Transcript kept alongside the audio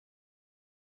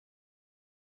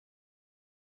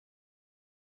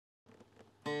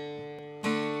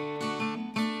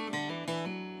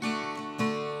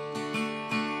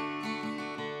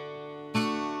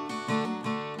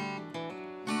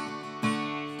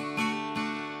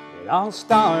all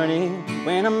started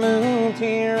when I moved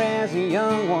here as a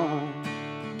young one.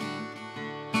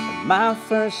 My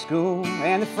first school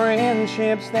and the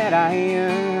friendships that I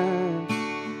earned.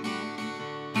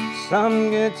 Some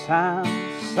good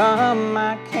times, some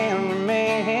I can't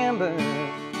remember.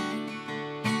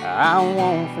 I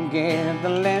won't forget the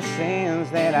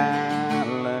lessons that I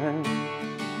learned.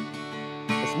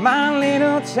 It's my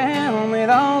little town with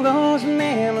all those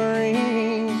memories.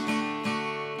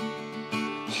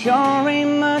 Sure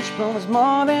ain't much, but it's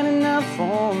more than enough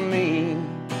for me.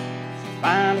 So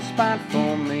find a spot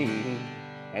for me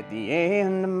at the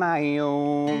end of my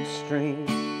old street.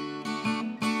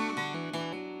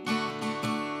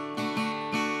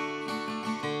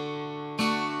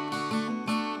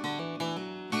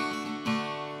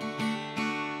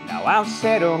 Now I've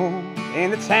settled in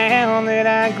the town that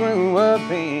I grew up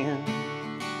in,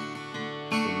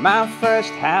 with my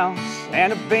first house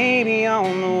and a baby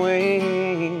on the way.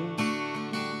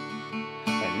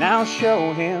 And I'll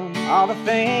show him all the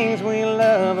things we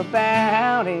love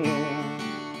about it,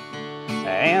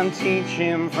 and teach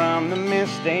him from the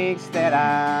mistakes that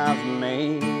I've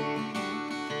made.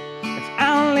 It's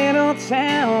our little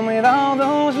town with all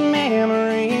those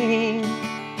memories.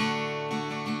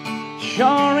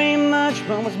 Sure ain't much,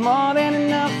 but it's more than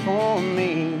enough for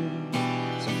me.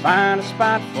 So find a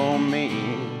spot for me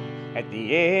at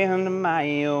the end of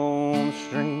my old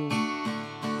street.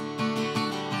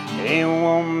 It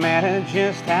won't matter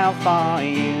just how far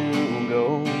you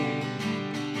go.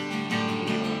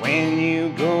 When you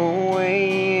go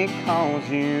away, it calls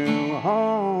you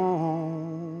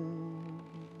home.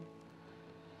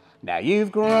 Now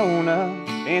you've grown up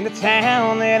in the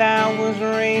town that I was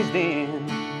raised in,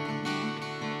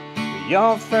 with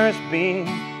your first beer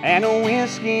and a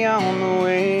whiskey on the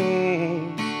way.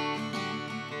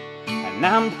 And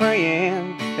I'm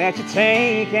praying that you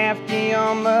take after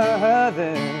your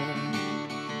mother,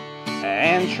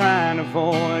 and try and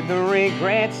avoid the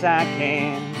regrets I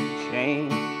can't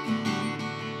change.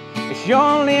 It's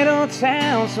your little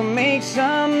town, so make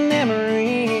some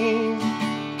memories.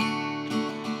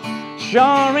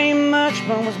 Sure ain't much,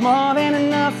 but it's more than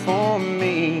enough for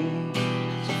me.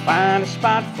 So find a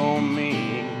spot for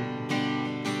me.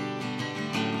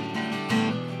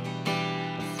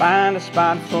 Find a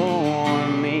spot for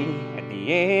me at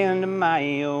the end of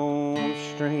my old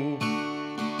street.